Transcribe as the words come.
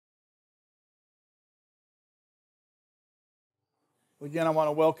Again, I want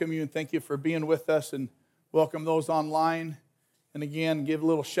to welcome you and thank you for being with us and welcome those online. And again, give a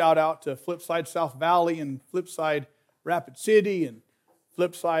little shout out to Flipside South Valley and Flipside Rapid City and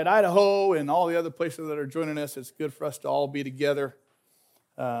Flipside Idaho and all the other places that are joining us. It's good for us to all be together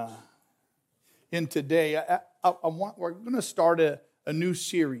in today. We're going to start a new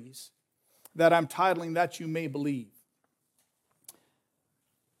series that I'm titling That You May Believe.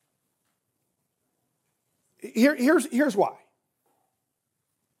 Here's why.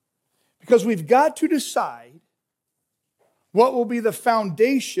 Because we've got to decide what will be the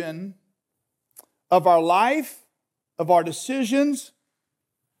foundation of our life, of our decisions,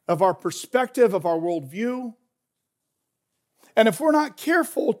 of our perspective, of our worldview. And if we're not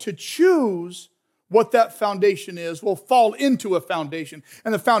careful to choose what that foundation is, we'll fall into a foundation.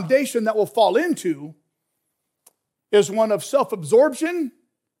 And the foundation that we'll fall into is one of self-absorption,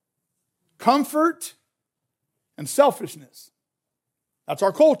 comfort, and selfishness. That's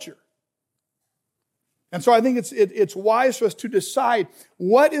our culture. And so I think it's wise for us to decide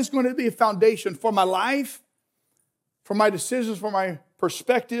what is going to be a foundation for my life, for my decisions, for my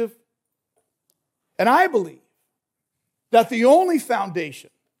perspective. And I believe that the only foundation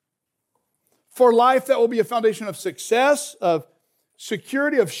for life that will be a foundation of success, of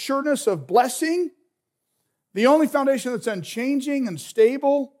security, of sureness, of blessing, the only foundation that's unchanging and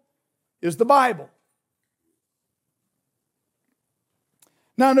stable is the Bible.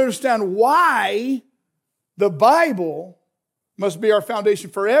 Now, to understand why the Bible must be our foundation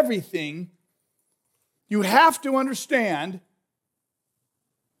for everything, you have to understand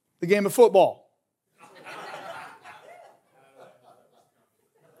the game of football.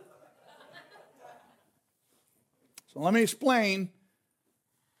 So let me explain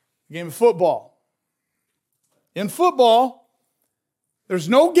the game of football. In football, there's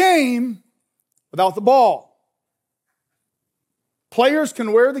no game without the ball. Players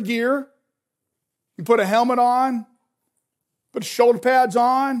can wear the gear. You put a helmet on, put shoulder pads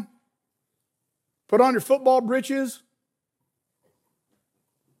on, put on your football breeches,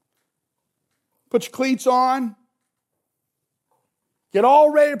 put your cleats on, get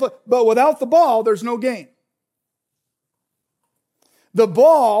all ready to play. But without the ball, there's no game. The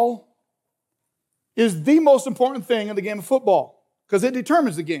ball is the most important thing in the game of football because it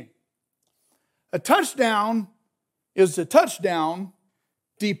determines the game. A touchdown is a touchdown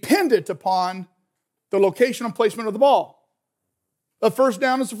dependent upon the location and placement of the ball. A first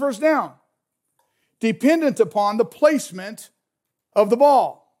down is a first down, dependent upon the placement of the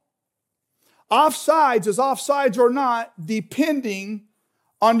ball. Offsides is offsides or not, depending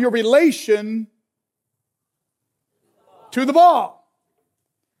on your relation to the ball.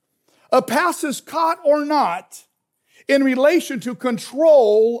 A pass is caught or not in relation to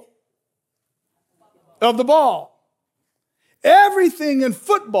control of the ball. Everything in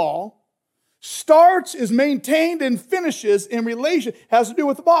football starts, is maintained, and finishes in relation, has to do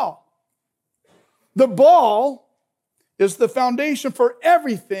with the ball. The ball is the foundation for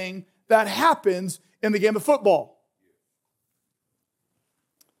everything that happens in the game of football.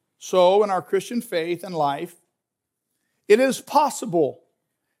 So, in our Christian faith and life, it is possible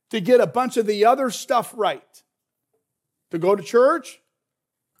to get a bunch of the other stuff right. To go to church,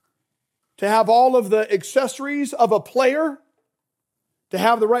 to have all of the accessories of a player, to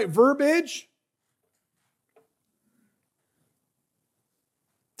have the right verbiage,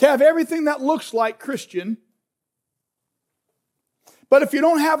 to have everything that looks like Christian. But if you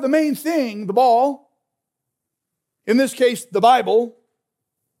don't have the main thing, the ball, in this case, the Bible,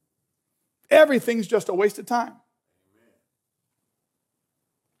 everything's just a waste of time.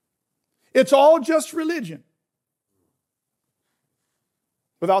 It's all just religion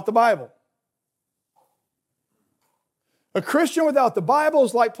without the Bible. A Christian without the Bible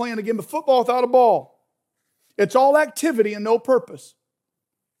is like playing a game of football without a ball. It's all activity and no purpose.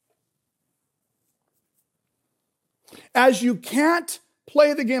 As you can't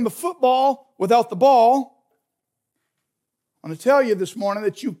play the game of football without the ball, I want to tell you this morning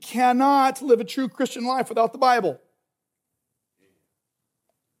that you cannot live a true Christian life without the Bible.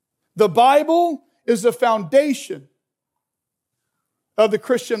 The Bible is the foundation of the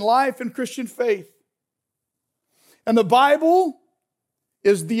Christian life and Christian faith. And the Bible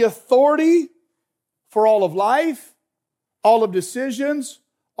is the authority for all of life, all of decisions,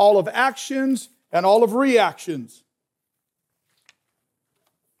 all of actions, and all of reactions.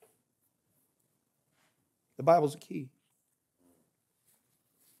 The Bible's a key.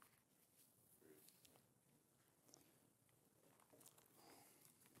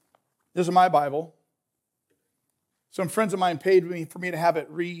 This is my Bible. Some friends of mine paid me for me to have it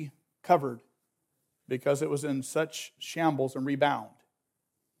recovered because it was in such shambles and rebound.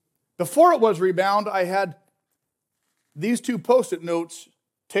 Before it was rebound, I had these two Post-it notes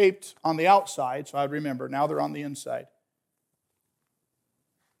taped on the outside, so I'd remember. Now they're on the inside.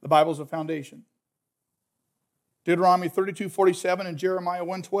 The Bible's a foundation. Deuteronomy 32:47 and Jeremiah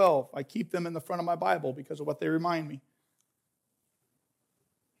 1:12. I keep them in the front of my Bible because of what they remind me.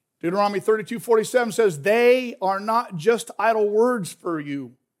 Deuteronomy 32:47 says, they are not just idle words for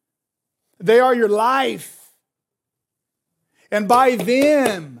you. They are your life. And by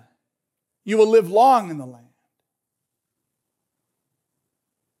them, you will live long in the land.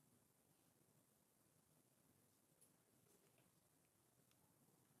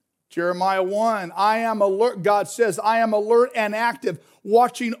 Jeremiah 1, I am alert. God says, I am alert and active,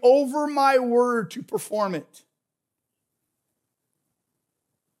 watching over my word to perform it.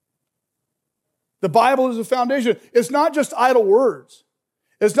 The Bible is a foundation. It's not just idle words.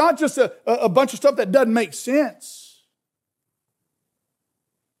 It's not just a bunch of stuff that doesn't make sense.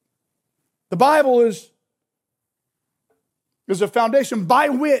 The Bible is a foundation by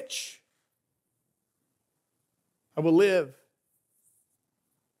which I will live.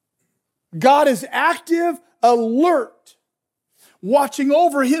 God is active, alert, watching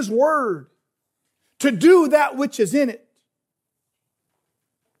over His word to do that which is in it.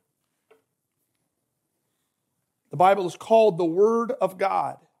 The Bible is called the Word of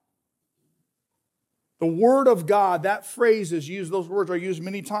God. The Word of God, that phrase is used, those words are used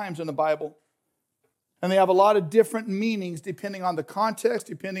many times in the Bible. And they have a lot of different meanings depending on the context,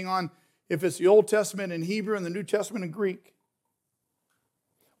 depending on if it's the Old Testament in Hebrew and the New Testament in Greek.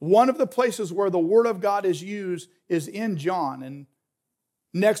 One of the places where the Word of God is used is in John. And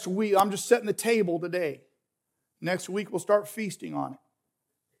next week, I'm just setting the table today. Next week, we'll start feasting on it.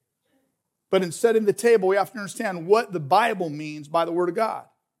 But in setting the table, we have to understand what the Bible means by the Word of God.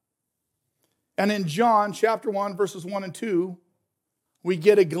 And in John chapter 1, verses 1 and 2, we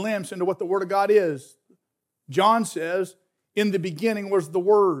get a glimpse into what the Word of God is. John says, in the beginning was the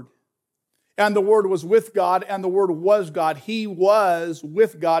Word. And the Word was with God, and the Word was God. He was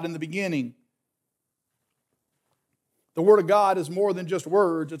with God in the beginning. The Word of God is more than just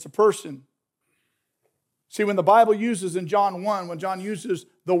words, it's a person. See, when the Bible uses in John 1, when John uses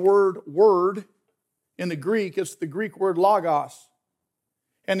the word in the Greek, it's the Greek word logos.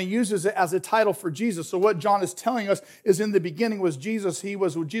 And he uses it as a title for Jesus. So what John is telling us is in the beginning was Jesus.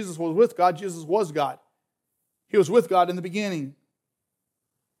 Jesus was with God. Jesus was God. He was with God in the beginning.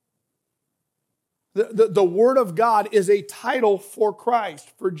 The Word of God is a title for Christ,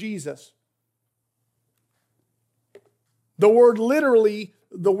 for Jesus. The word literally,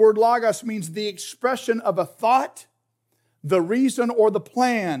 the word logos means the expression of a thought, the reason, or the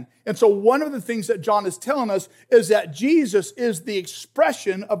plan. And so one of the things that John is telling us is that Jesus is the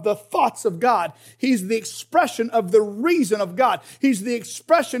expression of the thoughts of God. He's the expression of the reason of God. He's the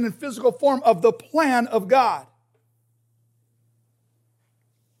expression in physical form of the plan of God.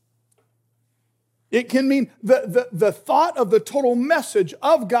 It can mean the thought of the total message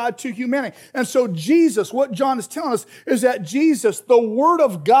of God to humanity. And so Jesus, what John is telling us is that Jesus, the Word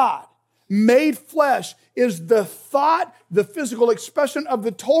of God, made flesh, is the thought, the physical expression of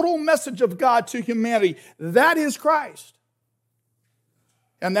the total message of God to humanity. That is Christ.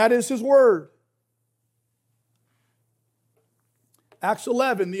 And that is His Word. Acts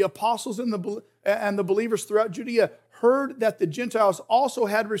 11, the apostles and the believers throughout Judea heard that the Gentiles also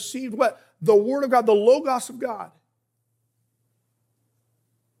had received what? The Word of God, the Logos of God.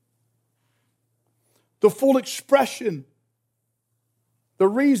 The full expression, the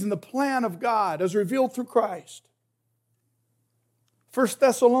reason, the plan of God as revealed through Christ. 1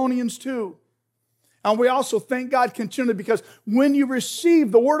 Thessalonians 2. And we also thank God continually because when you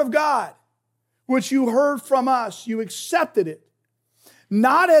receive the Word of God, which you heard from us, you accepted it.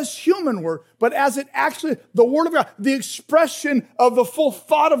 Not as human word, but as it actually, the Word of God, the expression of the full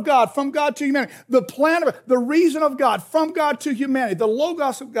thought of God from God to humanity, the plan of it, the reason of God from God to humanity, the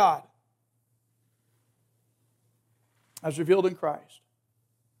Logos of God as revealed in Christ.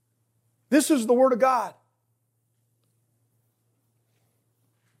 This is the Word of God.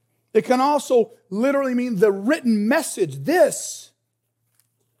 It can also literally mean the written message. This,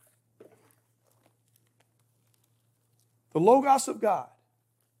 the Logos of God.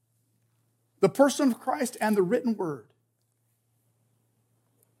 The person of Christ and the written word.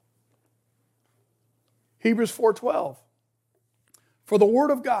 Hebrews 4:12. For the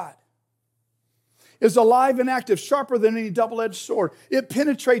Word of God is alive and active, sharper than any double-edged sword. It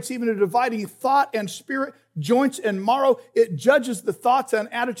penetrates even to dividing thought and spirit, joints and marrow. It judges the thoughts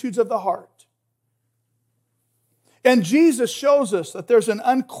and attitudes of the heart. And Jesus shows us that there's an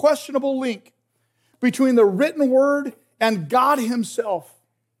unquestionable link between the written word and God himself.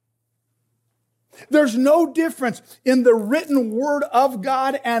 There's no difference in the written word of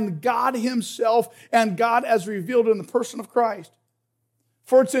God and God himself and God as revealed in the person of Christ.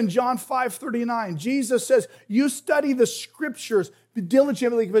 For it's in John 5:39. Jesus says, you study the scriptures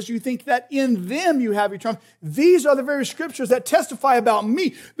diligently because you think that in them you have eternal life. These are the very scriptures that testify about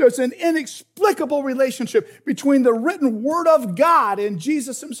me. There's an inexplicable relationship between the written word of God and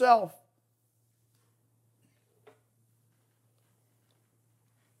Jesus himself.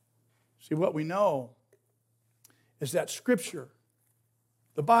 See, what we know is that Scripture,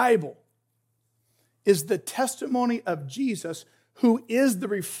 the Bible, is the testimony of Jesus, who is the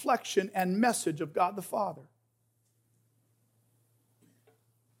reflection and message of God the Father.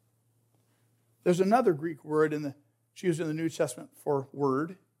 There's another Greek word it's used in the New Testament for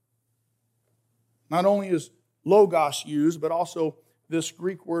word. Not only is logos used, but also this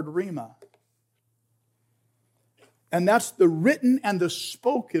Greek word rhema. And that's the written and the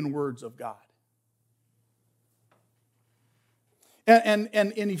spoken words of God. And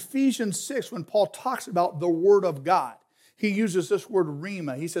in Ephesians 6, when Paul talks about the word of God, he uses this word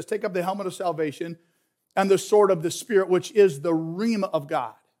rhema. He says, take up the helmet of salvation and the sword of the Spirit, which is the rhema of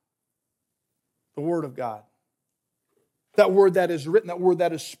God. The word of God. That word that is written, that word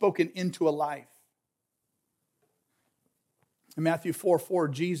that is spoken into a life. In Matthew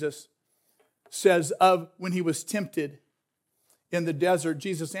 4:4, Jesus says of when he was tempted in the desert,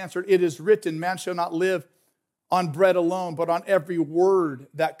 Jesus answered, it is written, man shall not live on bread alone, but on every word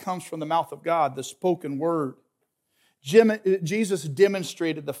that comes from the mouth of God, the spoken word. Jesus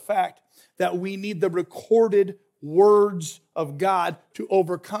demonstrated the fact that we need the recorded words of God to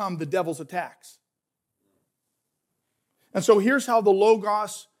overcome the devil's attacks. And so here's how the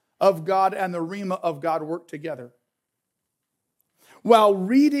Logos of God and the Rhema of God work together. While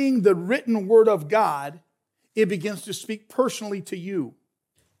reading the written word of God, it begins to speak personally to you.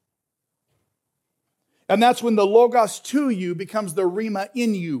 And that's when the Logos to you becomes the Rhema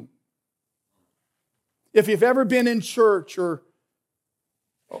in you. If you've ever been in church or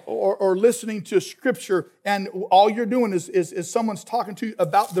listening to Scripture and all you're doing is someone's talking to you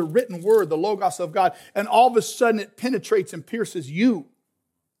about the written word, the Logos of God, and all of a sudden it penetrates and pierces you.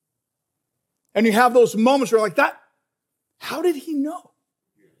 And you have those moments where you're like, that, how did he know?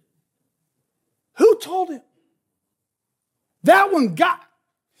 Who told him? That one got.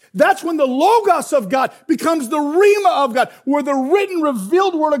 That's when the Logos of God becomes the Rhema of God, where the written,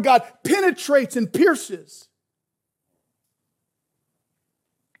 revealed word of God penetrates and pierces.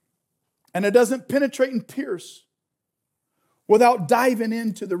 And it doesn't penetrate and pierce without diving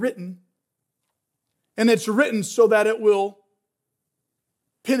into the written. And it's written so that it will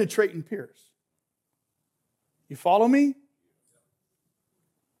penetrate and pierce. You follow me?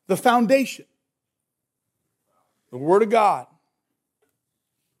 The foundation. The Word of God.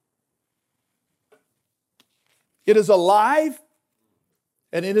 It is alive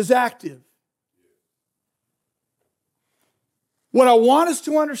and it is active. What I want us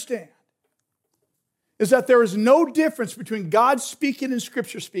to understand is that there is no difference between God speaking and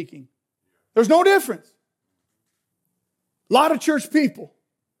Scripture speaking. There's no difference. A lot of church people,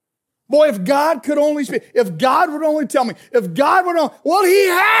 boy, if God could only speak, if God would only tell me, if God would only, well, He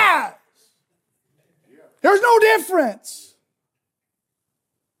has. There's no difference.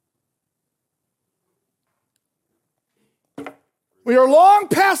 We are long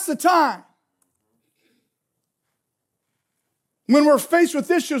past the time when we're faced with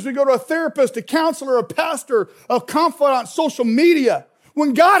issues, we go to a therapist, a counselor, a pastor, a confidant on social media,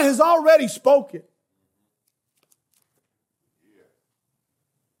 when God has already spoken.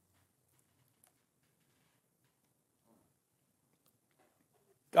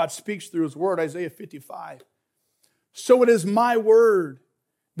 God speaks through His word, Isaiah 55. So it is my word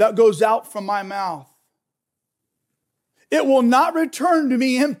that goes out from my mouth. It will not return to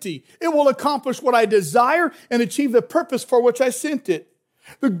me empty. It will accomplish what I desire and achieve the purpose for which I sent it.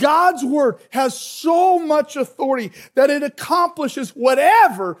 The God's word has so much authority that it accomplishes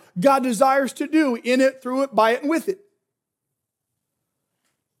whatever God desires to do in it, through it, by it, and with it.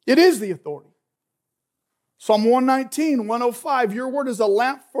 It is the authority. Psalm 119, 105, your word is a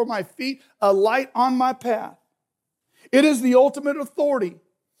lamp for my feet, a light on my path. It is the ultimate authority.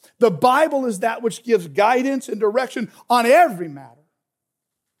 The Bible is that which gives guidance and direction on every matter.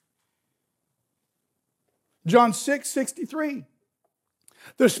 John 6:63.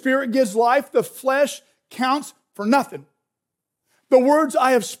 The Spirit gives life, the flesh counts for nothing. The words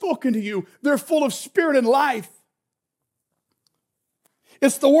I have spoken to you, they're full of spirit and life.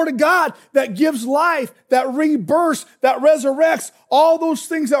 It's the Word of God that gives life, that rebirths, that resurrects all those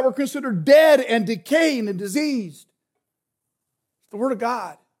things that were considered dead and decaying and diseased. It's the Word of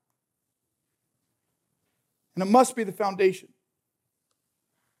God. And it must be the foundation.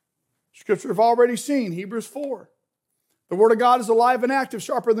 Scripture have already seen, Hebrews 4. The Word of God is alive and active,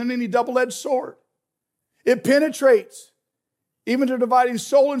 sharper than any double-edged sword. It penetrates, even to dividing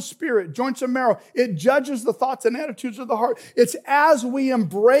soul and spirit, joints and marrow. It judges the thoughts and attitudes of the heart. It's as we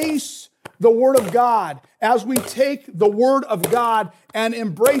embrace the Word of God, as we take the Word of God and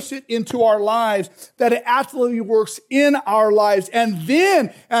embrace it into our lives, that it actively works in our lives. And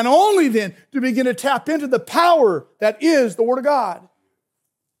then, and only then, to begin to tap into the power that is the Word of God.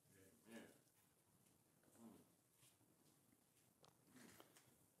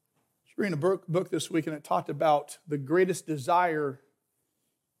 Reading a book this week, and it talked about the greatest desire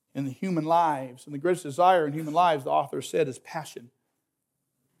in the human lives. And the greatest desire in human lives, the author said, is passion.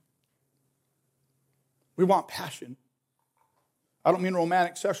 We want passion. I don't mean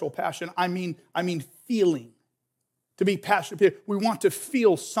romantic sexual passion. I mean feeling. To be passionate. We want to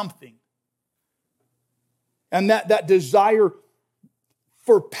feel something. And that desire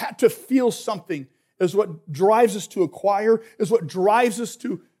to feel something is what drives us to acquire, is what drives us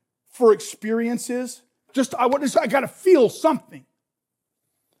for experiences. I got to feel something.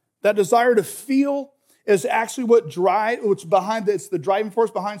 That desire to feel is actually it's the driving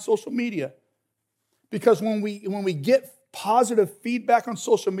force behind social media. Because when we get positive feedback on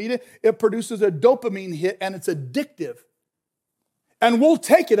social media, it produces a dopamine hit and it's addictive. And we'll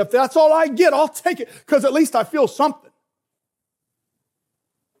take it. If that's all I get, I'll take it because at least I feel something.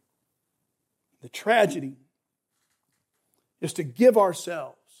 The tragedy is to give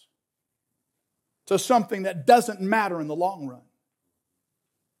ourselves to something that doesn't matter in the long run.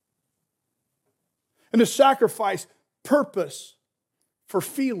 And to sacrifice purpose for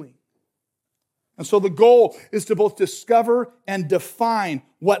feeling. And so the goal is to both discover and define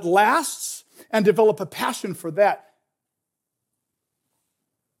what lasts and develop a passion for that.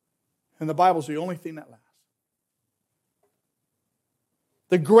 And the Bible's the only thing that lasts.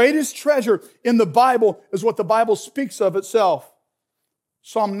 The greatest treasure in the Bible is what the Bible speaks of itself.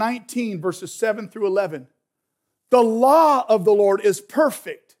 Psalm 19, verses 7 through 11. The law of the Lord is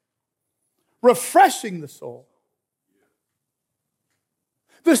perfect, refreshing the soul.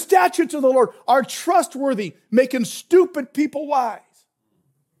 The statutes of the Lord are trustworthy, making stupid people wise.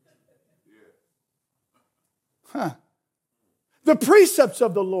 The precepts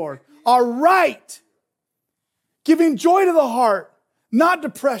of the Lord are right, giving joy to the heart, not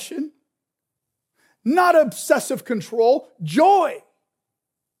depression, not obsessive control, joy.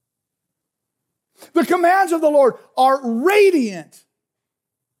 The commands of the Lord are radiant,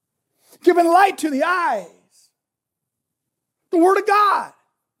 giving light to the eyes. The Word of God.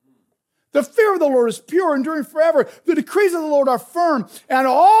 The fear of the Lord is pure, enduring forever. The decrees of the Lord are firm, and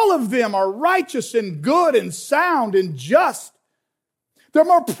all of them are righteous and good and sound and just. They're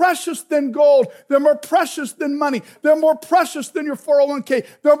more precious than gold. They're more precious than money. They're more precious than your 401k.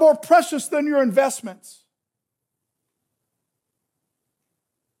 They're more precious than your investments.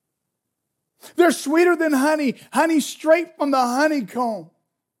 They're sweeter than honey straight from the honeycomb.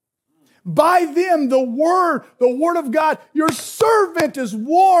 By them, the word of God, your servant is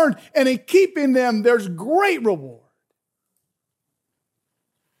warned, and in keeping them, there's great reward.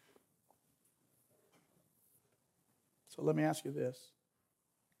 So let me ask you this.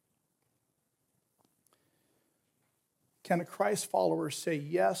 Can a Christ follower say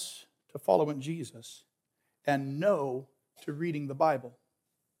yes to following Jesus and no to reading the Bible?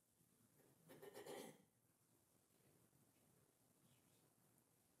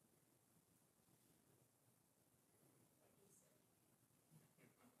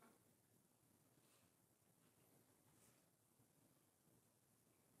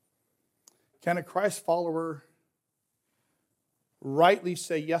 Can a Christ follower rightly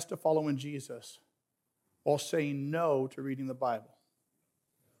say yes to following Jesus while saying no to reading the Bible?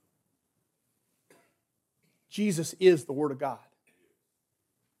 Jesus is the Word of God.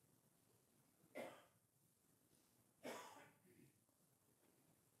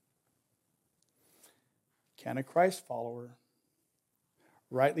 Can a Christ follower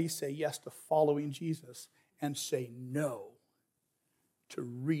rightly say yes to following Jesus and say no to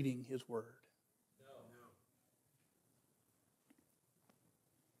reading His Word?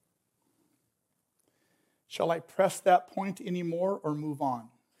 Shall I press that point anymore or move on?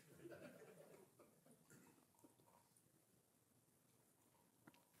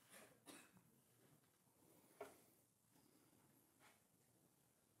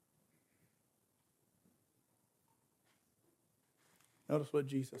 Notice what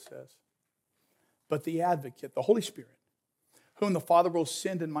Jesus says. But the advocate, the Holy Spirit, whom the Father will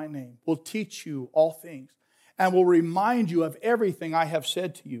send in my name, will teach you all things and will remind you of everything I have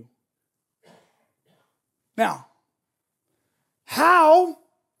said to you. Now, how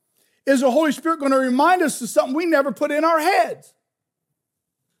is the Holy Spirit going to remind us of something we never put in our heads?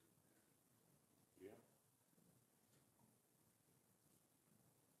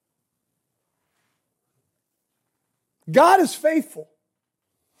 God is faithful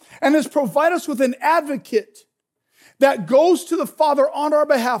and has provided us with an advocate that goes to the Father on our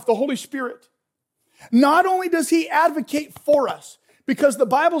behalf, the Holy Spirit. Not only does He advocate for us, because the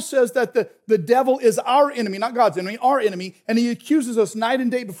Bible says that the devil is our enemy, not God's enemy, our enemy, and he accuses us night and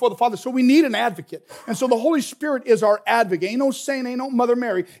day before the Father. So we need an advocate. And so the Holy Spirit is our advocate. Ain't no saint, ain't no Mother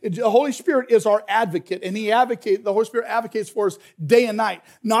Mary. The Holy Spirit is our advocate, and the Holy Spirit advocates for us day and night.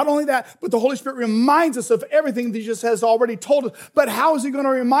 Not only that, but the Holy Spirit reminds us of everything that Jesus has already told us. But how is He going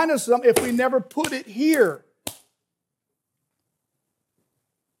to remind us of something if we never put it here?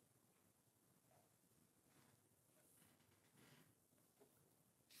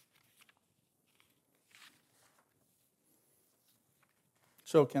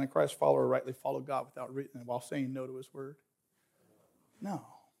 So can a Christ follower rightly follow God without reading while saying no to His word? No.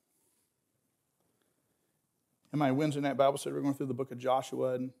 In my Wednesday night Bible study, we're going through the book of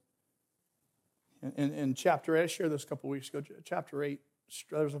Joshua. And in chapter 8, I shared this a couple of weeks ago, chapter 8,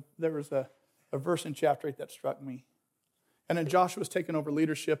 there was a verse in chapter 8 that struck me. And then Joshua's taken over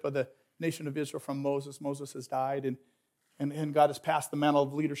leadership of the nation of Israel from Moses. Moses has died, and God has passed the mantle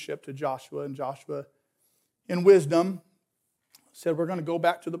of leadership to Joshua. And Joshua, in wisdom, said, we're going to go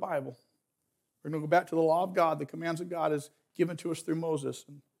back to the Bible. We're going to go back to the law of God, the commands that God has given to us through Moses.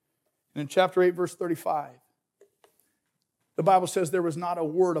 And in chapter 8, verse 35, the Bible says there was not a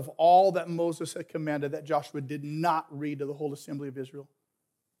word of all that Moses had commanded that Joshua did not read to the whole assembly of Israel.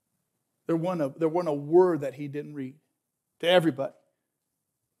 There wasn't a word that he didn't read to everybody,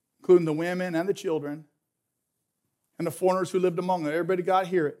 including the women and the children and the foreigners who lived among them. Everybody got to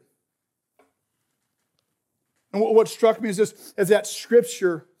hear it. And what struck me is that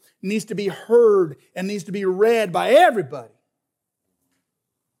Scripture needs to be heard and needs to be read by everybody.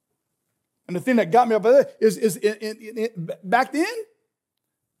 And the thing that got me up there is back then,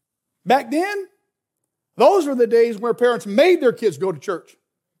 those were the days where parents made their kids go to church.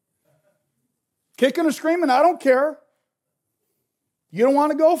 Kicking and screaming, I don't care. You don't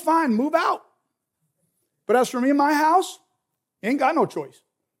want to go? Fine, move out. But as for me and my house, you ain't got no choice.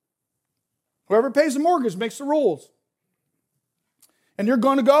 Whoever pays the mortgage makes the rules. And you're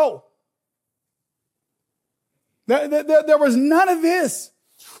going to go. There was none of this.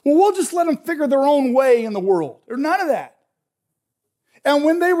 Well, we'll just let them figure their own way in the world. There's none of that. And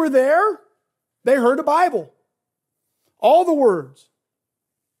when they were there, they heard the Bible. All the words.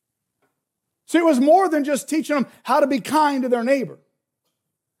 See, it was more than just teaching them how to be kind to their neighbor.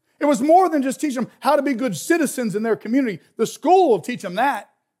 It was more than just teaching them how to be good citizens in their community. The school will teach them that.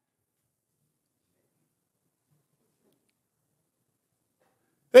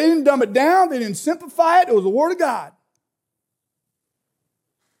 They didn't dumb it down. They didn't simplify it. It was the Word of God.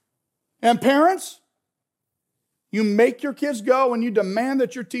 And parents, you make your kids go and you demand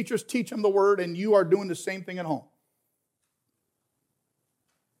that your teachers teach them the Word, and you are doing the same thing at home.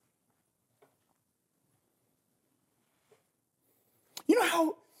 You know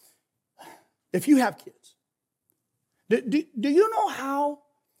how, if you have kids, do you know how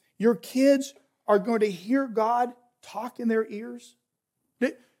your kids are going to hear God talk in their ears?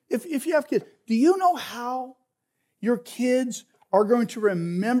 If you have kids, do you know how your kids are going to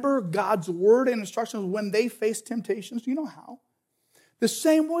remember God's word and instructions when they face temptations? Do you know how? The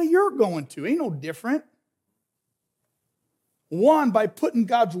same way you're going to. Ain't no different. One, by putting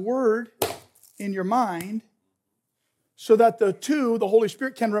God's word in your mind so that the Holy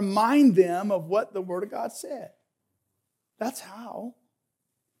Spirit can remind them of what the Word of God said. That's how.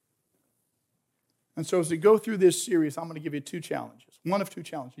 And so as we go through this series, I'm going to give you two challenges. One of two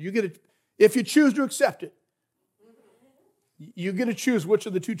challenges. You get it if you choose to accept it. You get to choose which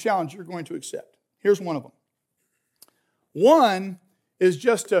of the two challenges you're going to accept. Here's one of them. One is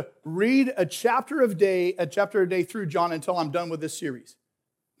just to read a chapter a day through John until I'm done with this series.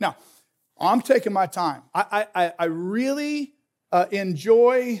 Now, I'm taking my time. I really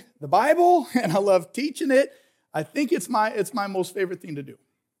enjoy the Bible, and I love teaching it. I think it's my most favorite thing to do.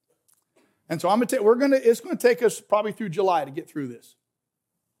 And so it's going to take us probably through July to get through this.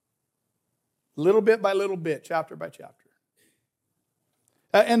 Little bit by little bit, chapter by chapter.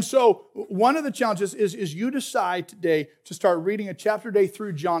 And so one of the challenges is you decide today to start reading a chapter a day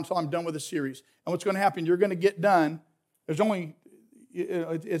through John until I'm done with the series. And what's going to happen, you're going to get done.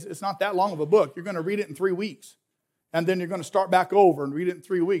 it's not that long of a book. You're going to read it in 3 weeks. And then you're going to start back over and read it in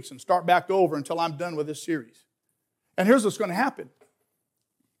 3 weeks and start back over until I'm done with this series. And here's what's going to happen.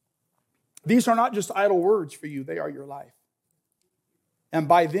 These are not just idle words for you. They are your life. And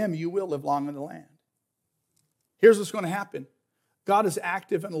by them, you will live long in the land. Here's what's going to happen. God is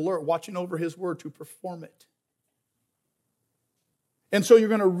active and alert, watching over his word to perform it. And so you're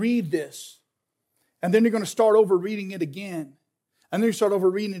going to read this. And then you're going to start over reading it again. And then you start over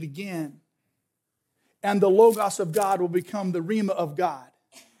reading it again. And the Logos of God will become the Rhema of God.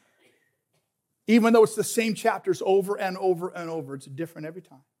 Even though it's the same chapters over and over and over. It's different every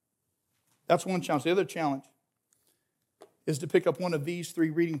time. That's one challenge. The other challenge is to pick up one of these 3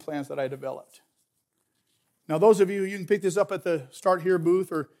 reading plans that I developed. Now, those of you can pick this up at the Start Here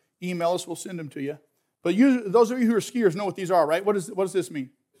booth or email us. We'll send them to you. But those of you who are skiers know what these are, right? What does this mean?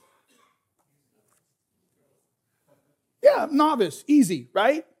 Yeah, novice, easy,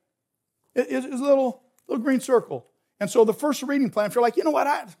 right? It's a little green circle. And so the first reading plan, if you're like, you know what,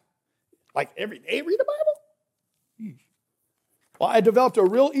 I like every day read the Bible? Well, I developed a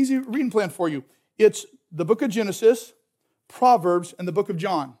real easy reading plan for you. It's the book of Genesis, Proverbs, and the book of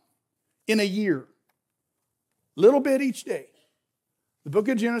John in a year. Little bit each day. The book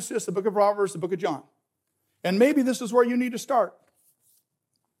of Genesis, the book of Proverbs, the book of John. And maybe this is where you need to start.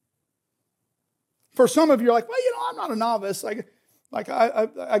 For some of you, you're like, well, I'm not a novice. I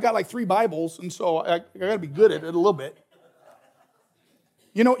got like 3 Bibles, and so I got to be good at it a little bit.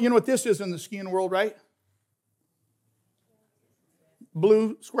 You know what this is in the skiing world, right?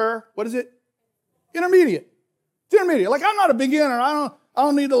 Blue square. What is it? Intermediate. It's intermediate. Like, I'm not a beginner. I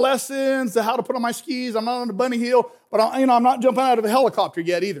don't need the lessons, how to put on my skis. I'm not on the bunny hill, but I'm not jumping out of a helicopter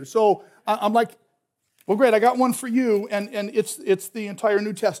yet either. So I'm like, well, great. I got one for you, and it's the entire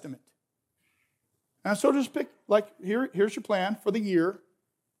New Testament. And so just pick, like, here's your plan for the year.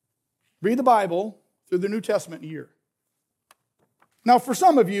 Read the Bible through the New Testament in a year. Now, for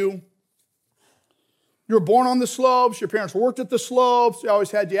some of you, you were born on the slopes. Your parents worked at the slopes. They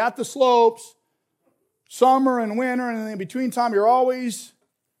always had you at the slopes. Summer and winter, and in between time, you're always,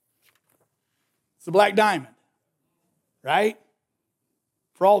 it's the black diamond, right?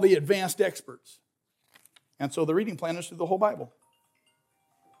 For all the advanced experts. And so the reading plan is through the whole Bible.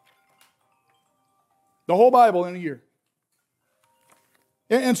 The whole Bible in a year.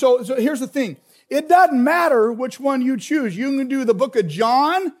 And so here's the thing. It doesn't matter which one you choose. You can do the book of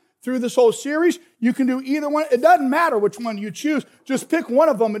John through this whole series. You can do either one. It doesn't matter which one you choose. Just pick one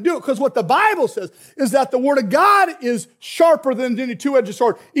of them and do it. Because what the Bible says is that the Word of God is sharper than any two-edged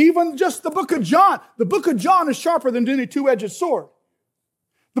sword. Even just the book of John. The book of John is sharper than any two-edged sword.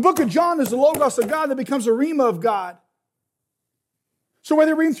 The book of John is the Logos of God that becomes the Rhema of God. So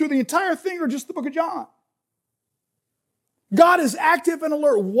whether you're reading through the entire thing or just the book of John, God is active and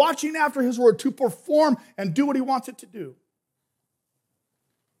alert, watching after His Word to perform and do what He wants it to do.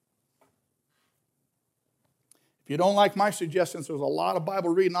 If you don't like my suggestions, there's a lot of Bible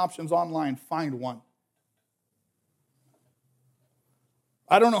reading options online. Find one.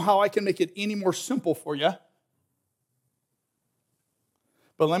 I don't know how I can make it any more simple for you.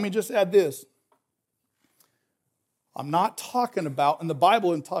 But let me just add this. I'm not talking about, in the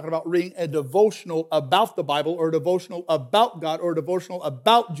Bible, I'm talking about reading a devotional about the Bible, or a devotional about God, or a devotional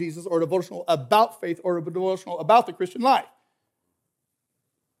about Jesus, or a devotional about faith, or a devotional about the Christian life.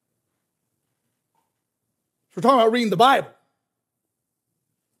 So we're talking about reading the Bible.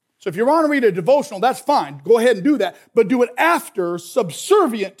 So if you want to read a devotional, that's fine. Go ahead and do that. But do it after,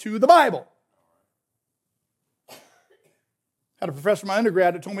 subservient to the Bible. I had a professor in my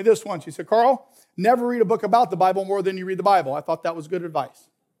undergrad that told me this once. He said, Carl, never read a book about the Bible more than you read the Bible. I thought that was good advice.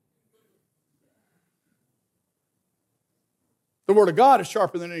 The Word of God is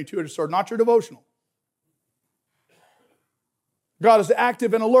sharper than any two-edged sword, not your devotional. God is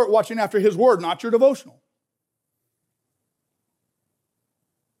active and alert, watching after His Word, not your devotional.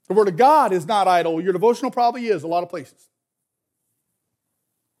 The Word of God is not idle. Your devotional probably is a lot of places.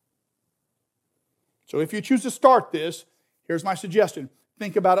 So if you choose to start this, here's my suggestion.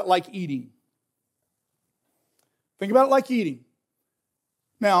 Think about it like eating. Think about it like eating.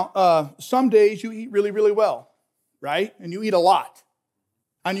 Now, some days you eat really, really well, right? And you eat a lot.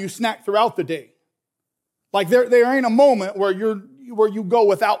 And you snack throughout the day. Like there ain't a moment where you go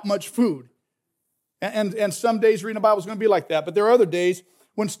without much food. And some days reading the Bible is going to be like that. But there are other days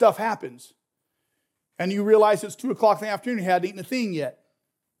when stuff happens. And you realize it's 2 o'clock in the afternoon, you hadn't eaten a thing yet.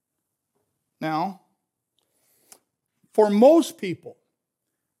 Now, for most people,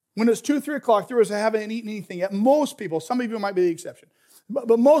 when it's 2, 3 o'clock, I haven't eaten anything yet. Most people, some of you might be the exception,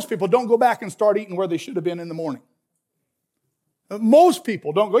 but most people don't go back and start eating where they should have been in the morning. Most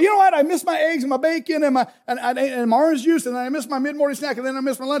people don't go, you know what, I miss my eggs and my bacon and my orange juice, and then I miss my mid-morning snack, and then I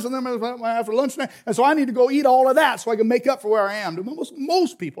miss my lunch, and then I miss my after lunch snack, and so I need to go eat all of that so I can make up for where I am.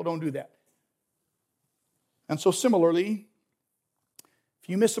 Most people don't do that. And so similarly, if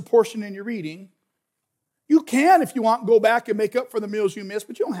you miss a portion in your reading, you can, if you want, go back and make up for the meals you missed,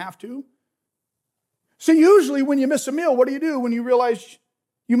 but you don't have to. So usually when you miss a meal, what do you do when you realize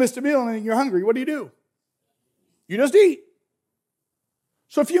you missed a meal and you're hungry? What do? You just eat.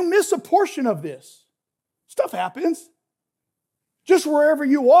 So if you miss a portion of this, stuff happens. Just wherever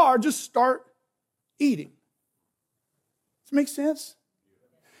you are, just start eating. Does it make sense?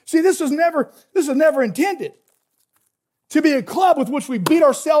 See, this was never intended to be a club with which we beat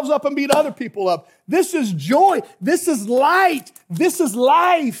ourselves up and beat other people up. This is joy. This is light. This is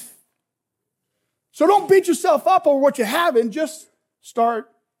life. So don't beat yourself up over what you haven't. Just start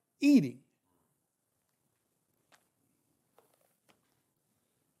eating.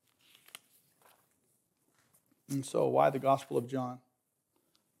 And so, why the Gospel of John?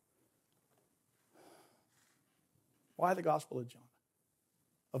 Why the Gospel of John?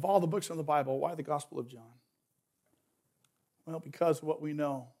 Of all the books in the Bible, why the Gospel of John? Well, because of what we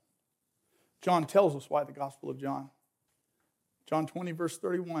know. John tells us why the Gospel of John. John 20, verse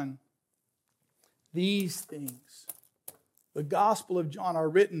 31. These things, the Gospel of John, are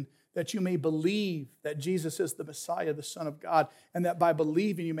written that you may believe that Jesus is the Messiah, the Son of God, and that by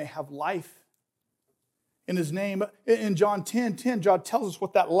believing you may have life in His name. In John 10:10, John tells us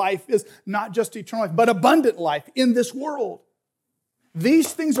what that life is, not just eternal life, but abundant life in this world.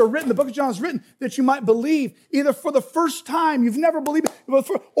 These things are written, the book of John is written, that you might believe, either for the first time, you've never believed,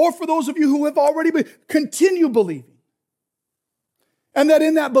 or for those of you who have already believed, continue believing. And that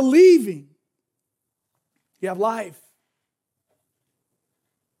in that believing, you have life.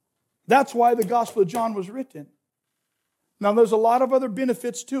 That's why the Gospel of John was written. Now, there's a lot of other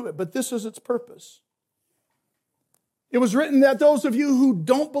benefits to it, but this is its purpose. It was written that those of you who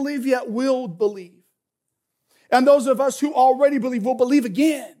don't believe yet will believe. And those of us who already believe will believe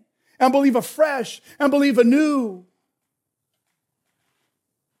again, and believe afresh, and believe anew.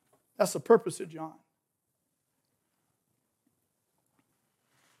 That's the purpose of John.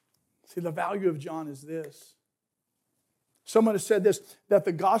 See, the value of John is this. Someone has said this, that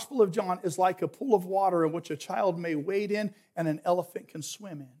the Gospel of John is like a pool of water in which a child may wade in and an elephant can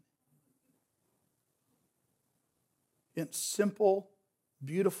swim in. It's simple,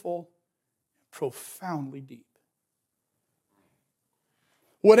 beautiful, profoundly deep.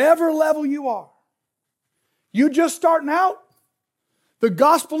 Whatever level you are, you just starting out, the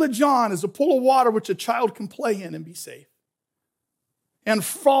Gospel of John is a pool of water which a child can play in and be safe, and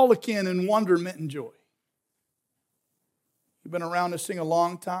frolic in wonderment and joy. You've been around this thing a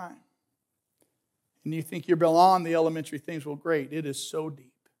long time, and you think you're beyond the elementary things. Well, great. It is so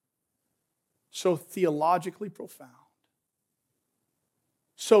deep, so theologically profound,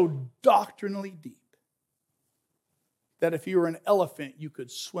 so doctrinally deep, that if you were an elephant, you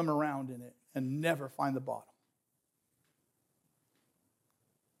could swim around in it and never find the bottom.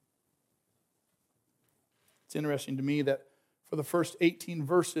 It's interesting to me that for the first 18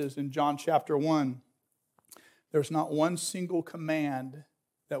 verses in John chapter 1, there's not one single command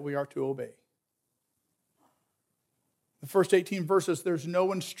that we are to obey. The first 18 verses, there's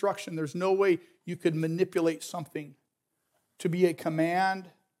no instruction. There's no way you could manipulate something to be a command,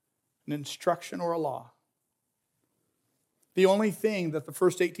 an instruction, or a law. The only thing that the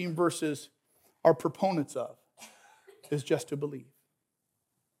first 18 verses are proponents of is just to believe.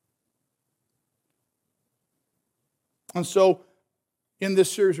 And so, in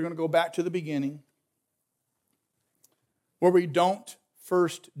this series, we're going to go back to the beginning, where we don't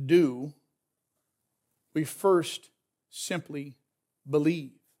first do, we first simply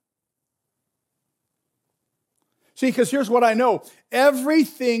believe. See, because here's what I know.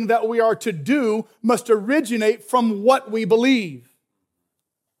 Everything that we are to do must originate from what we believe.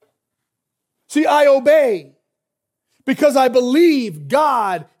 See, I obey because I believe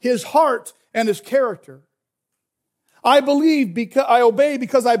God, His heart, and His character. I obey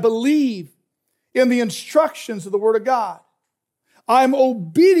because I believe in the instructions of the Word of God. I'm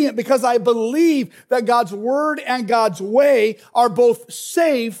obedient because I believe that God's Word and God's way are both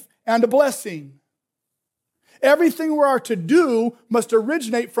safe and a blessing. Everything we are to do must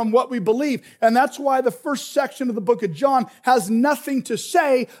originate from what we believe. And that's why the first section of the book of John has nothing to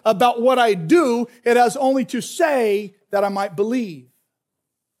say about what I do. It has only to say that I might believe.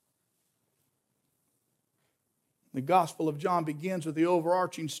 The Gospel of John begins with the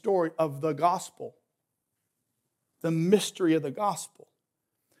overarching story of the gospel. The mystery of the gospel.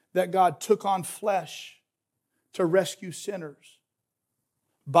 That God took on flesh to rescue sinners.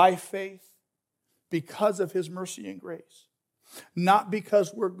 by faith because of his mercy and grace. Not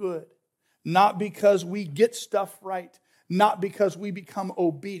because we're good, not because we get stuff right, not because we become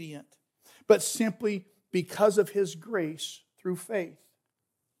obedient, but simply because of his grace through faith.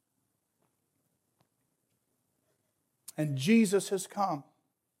 And Jesus has come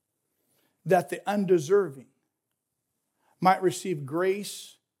that the undeserving might receive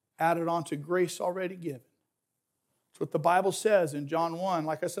grace added on to grace already given. That's what the Bible says in John 1.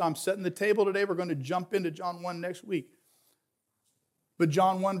 Like I said, I'm setting the table today. We're going to jump into John 1 next week. But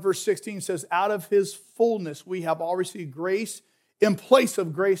John 1 verse 16 says, out of his fullness we have all received grace in place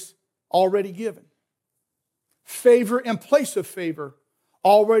of grace already given. Favor in place of favor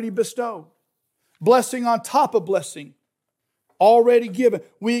already bestowed. Blessing on top of blessing already given.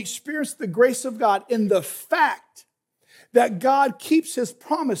 We experience the grace of God in the fact that God keeps his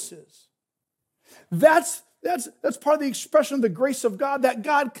promises. That's part of the expression of the grace of God, that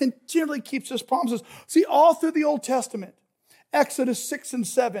God continually keeps his promises. See, all through the Old Testament, Exodus 6 and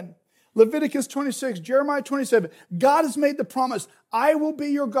 7, Leviticus 26, Jeremiah 27, God has made the promise, I will be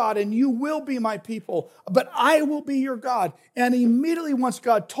your God and you will be my people, but I will be your God. And immediately once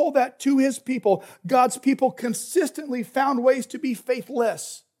God told that to his people, God's people consistently found ways to be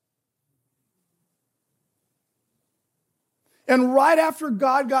faithless. And right after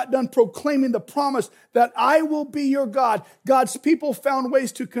God got done proclaiming the promise that I will be your God, God's people found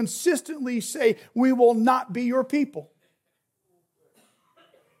ways to consistently say, we will not be your people.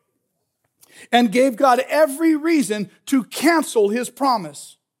 And gave God every reason to cancel his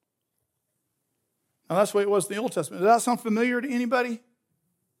promise. Now that's the way it was in the Old Testament. Does that sound familiar to anybody?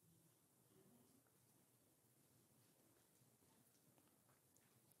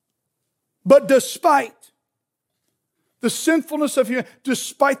 But despite the sinfulness of humanity,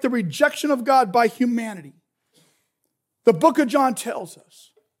 despite the rejection of God by humanity, the book of John tells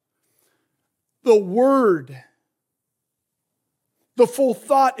us the Word, the full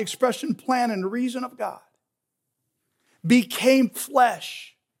thought, expression, plan, and reason of God became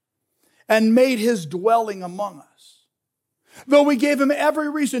flesh and made his dwelling among us. Though we gave him every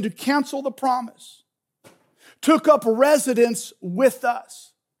reason to cancel the promise, took up residence with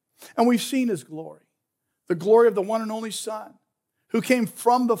us, and we've seen his glory. The glory of the one and only Son, who came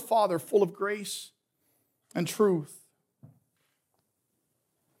from the Father, full of grace and truth.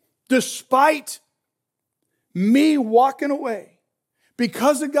 Despite me walking away,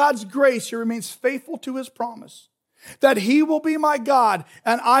 because of God's grace, he remains faithful to his promise that he will be my God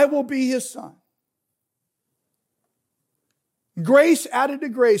and I will be his son. Grace added to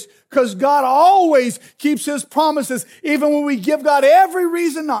grace, because God always keeps his promises, even when we give God every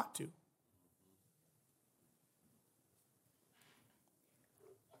reason not to.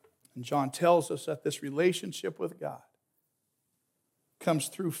 And John tells us that this relationship with God comes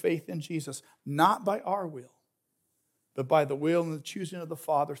through faith in Jesus, not by our will, but by the will and the choosing of the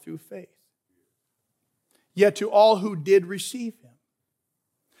Father through faith. Yet to all who did receive him,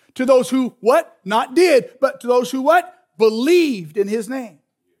 to those who, what? Not did, but to those who, what? Believed in his name.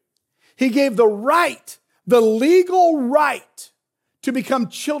 He gave the right, the legal right to become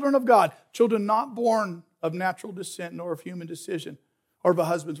children of God. Children not born of natural descent nor of human decision or of a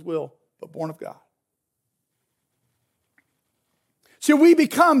husband's will, but born of God. See, we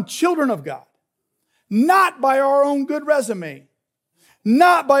become children of God. Not by our own good resume.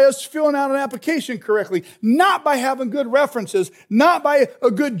 Not by us filling out an application correctly. Not by having good references. Not by a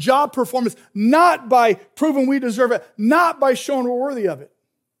good job performance. Not by proving we deserve it. Not by showing we're worthy of it.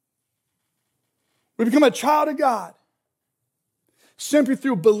 We become a child of God simply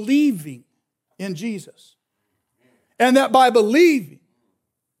through believing in Jesus. And that by believing,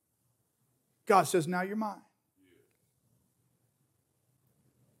 God says, now you're mine.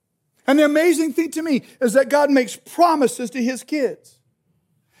 And the amazing thing to me is that God makes promises to his kids.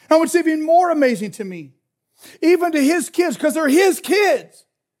 And what's even more amazing to me, even to his kids, because they're his kids,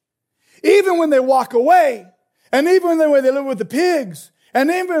 even when they walk away, and even when they live with the pigs, and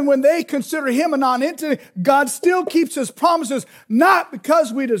even when they consider him a non-entity, God still keeps his promises, not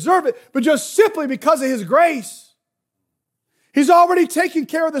because we deserve it, but just simply because of his grace. He's already taken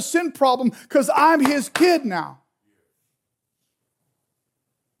care of the sin problem because I'm his kid now.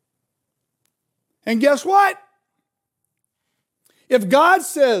 And guess what? If God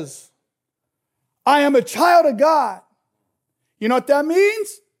says, I am a child of God, you know what that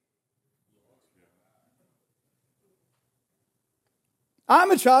means? I'm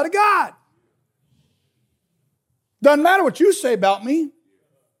a child of God. Doesn't matter what you say about me.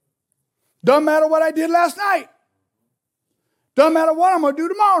 Doesn't matter what I did last night. Doesn't matter what I'm going to do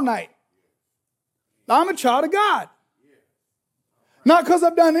tomorrow night. I'm a child of God. Not because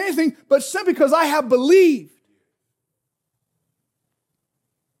I've done anything, but simply because I have believed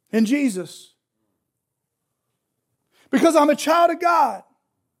in Jesus. Because I'm a child of God.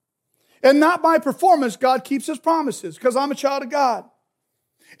 And not by performance, God keeps His promises. Because I'm a child of God.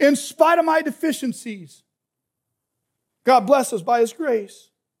 In spite of my deficiencies, God blesses by His grace.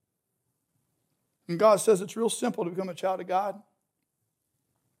 And God says it's real simple to become a child of God.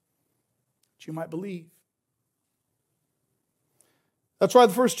 That you might believe. That's why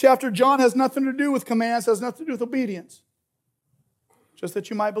the first chapter of John has nothing to do with commands, has nothing to do with obedience. Just that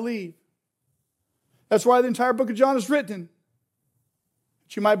you might believe. That's why the entire book of John is written.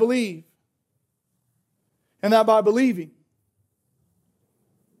 That you might believe. And that by believing,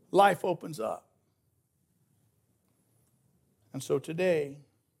 life opens up. And so today,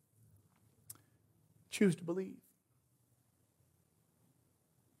 choose to believe.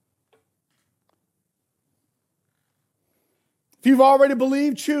 If you've already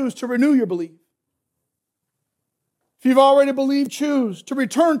believed, choose to renew your belief. If you've already believed, choose to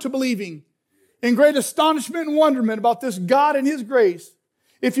return to believing in great astonishment and wonderment about this God and His grace.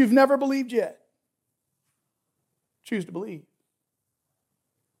 If you've never believed yet, choose to believe.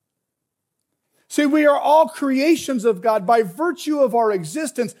 See, we are all creations of God by virtue of our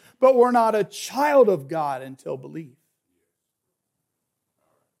existence, but we're not a child of God until believe.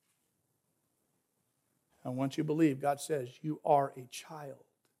 And once you believe, God says, you are a child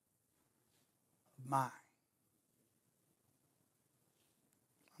of mine.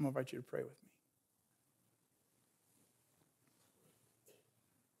 I'm going to invite you to pray with me.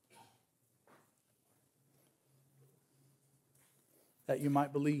 That you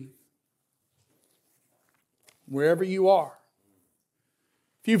might believe. Wherever you are.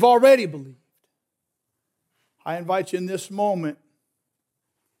 If you've already believed, I invite you in this moment,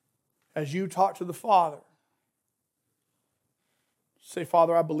 as you talk to the Father, say,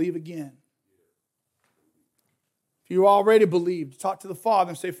 Father, I believe again. If you already believed, talk to the Father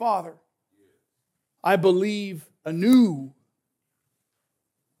and say, Father, I believe anew.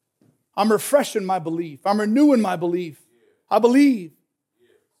 I'm refreshing my belief. I'm renewing my belief. I believe.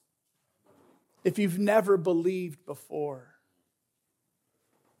 If you've never believed before,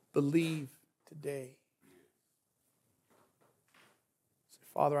 believe today. Say,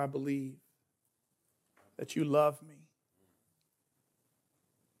 Father, I believe that you love me,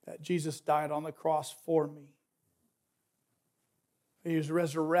 that Jesus died on the cross for me, that He was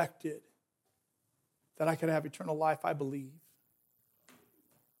resurrected, that I could have eternal life. I believe.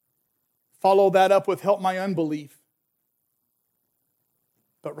 Follow that up with help my unbelief.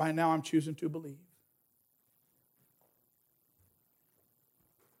 But right now I'm choosing to believe.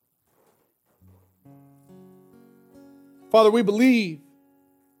 Father, we believe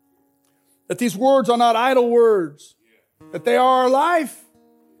that these words are not idle words, that they are our life,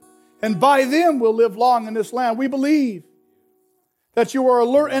 and by them we'll live long in this land. We believe that you are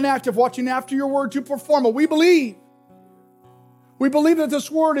alert and active, watching after your word to perform it. We believe. We believe that this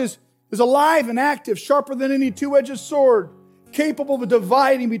word is alive and active, sharper than any two-edged sword, capable of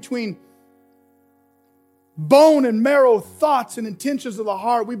dividing between bone and marrow, thoughts and intentions of the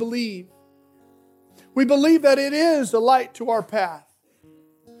heart. We believe. We believe that it is a light to our path.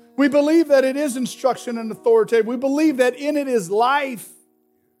 We believe that it is instruction and authoritative. We believe that in it is life.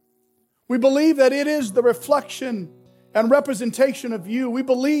 We believe that it is the reflection and representation of you. We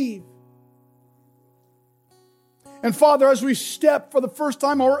believe. And Father, as we step for the first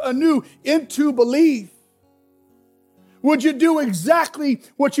time or anew into belief, would you do exactly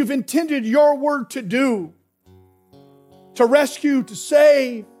what you've intended your word to do? To rescue, to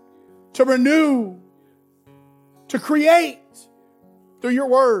save, to renew, to create through your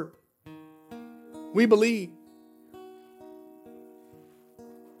word. We believe.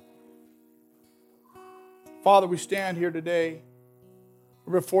 Father, we stand here today,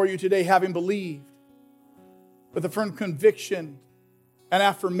 before you today, having believed with a firm conviction and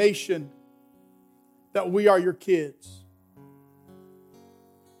affirmation that we are your kids.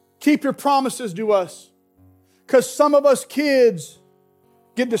 Keep your promises to us, because some of us kids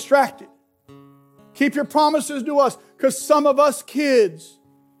get distracted. Keep your promises to us, because some of us kids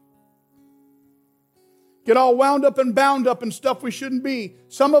get all wound up and bound up in stuff we shouldn't be.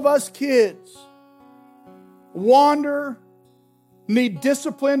 Some of us kids wander, need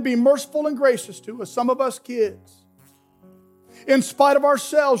discipline, be merciful and gracious to us. Some of us kids, in spite of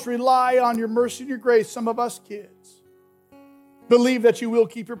ourselves, rely on your mercy and your grace. Some of us kids believe that you will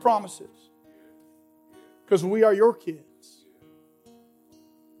keep your promises, because we are your kids.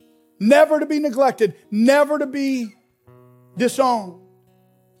 Never to be neglected, never to be disowned.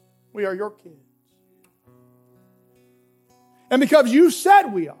 We are your kids. And because you said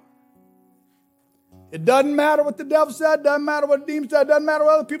we are. It doesn't matter what the devil said, doesn't matter what the demon said, doesn't matter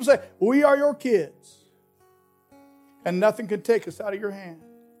what other people say. We are your kids. And nothing can take us out of your hand.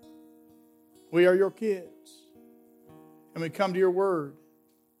 We are your kids. And we come to your word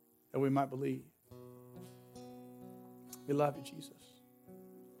that we might believe. We love you, Jesus.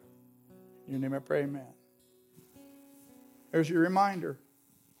 In your name I pray, amen. There's your reminder.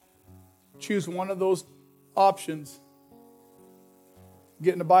 Choose one of those options.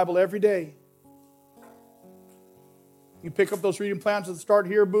 Get in the Bible every day. You can pick up those reading plans at the Start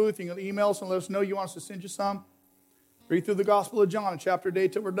Here booth. You can email us and let us know you want us to send you some. Read through the Gospel of John, a chapter a day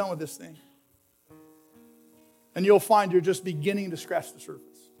till we're done with this thing. And you'll find you're just beginning to scratch the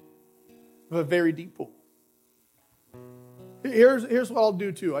surface of a very deep pool. Here's what I'll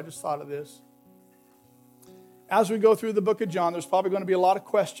do too. I just thought of this. As we go through the book of John, there's probably going to be a lot of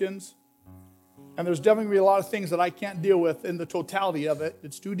questions. And there's definitely going to be a lot of things that I can't deal with in the totality of it.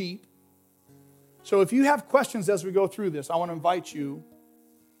 It's too deep. So if you have questions as we go through this, I want to invite you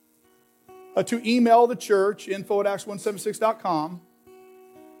to email the church, info@acts176.com,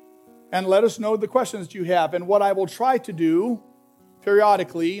 and let us know the questions that you have. And what I will try to do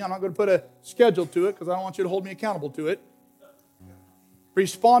periodically, I'm not going to put a schedule to it because I don't want you to hold me accountable to it,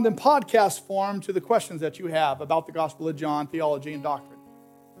 respond in podcast form to the questions that you have about the Gospel of John, theology, and doctrine,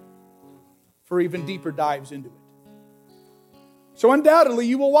 for even deeper dives into it. So undoubtedly,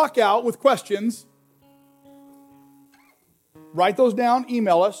 you will walk out with questions. Write those down,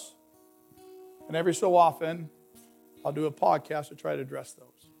 email us, and every so often, I'll do a podcast to try to address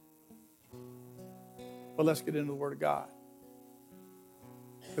those. But let's get into the Word of God,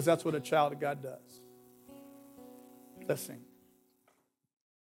 because that's what a child of God does. Let's sing.